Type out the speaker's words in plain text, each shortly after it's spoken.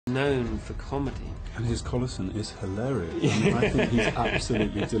known for comedy. And his Collison is hilarious. I think he's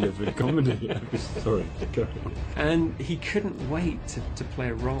absolutely delivered comedy. Sorry, go on. And he couldn't wait to play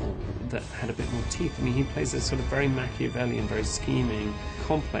a role that had a bit more teeth. I mean, he plays a sort of very Machiavellian, very scheming,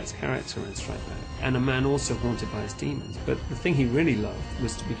 complex character in Strike Back, and a man also haunted by his demons. But the thing he really loved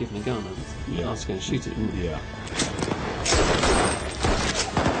was to be given a gun and asked to go and shoot it. Yeah.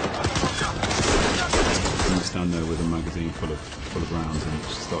 When you stand there with a magazine full of rounds and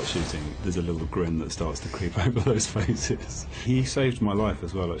start shooting, there's a little grin that starts to creep over those faces. He saved my life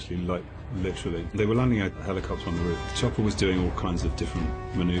as well, actually, like literally. They were landing a helicopter on the roof. The chopper was doing all kinds of different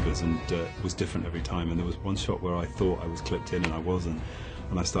manoeuvres and was different every time, and there was one shot where I thought I was clipped in and I wasn't,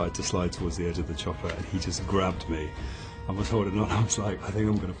 and I started to slide towards the edge of the chopper and he just grabbed me. I was holding on, I was like, I think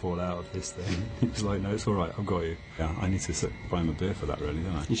I'm going to fall out of this thing. He was like, no, it's all right, I've got you. Yeah, I need to buy him a beer for that, really,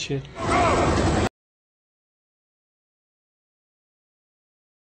 don't I? You should.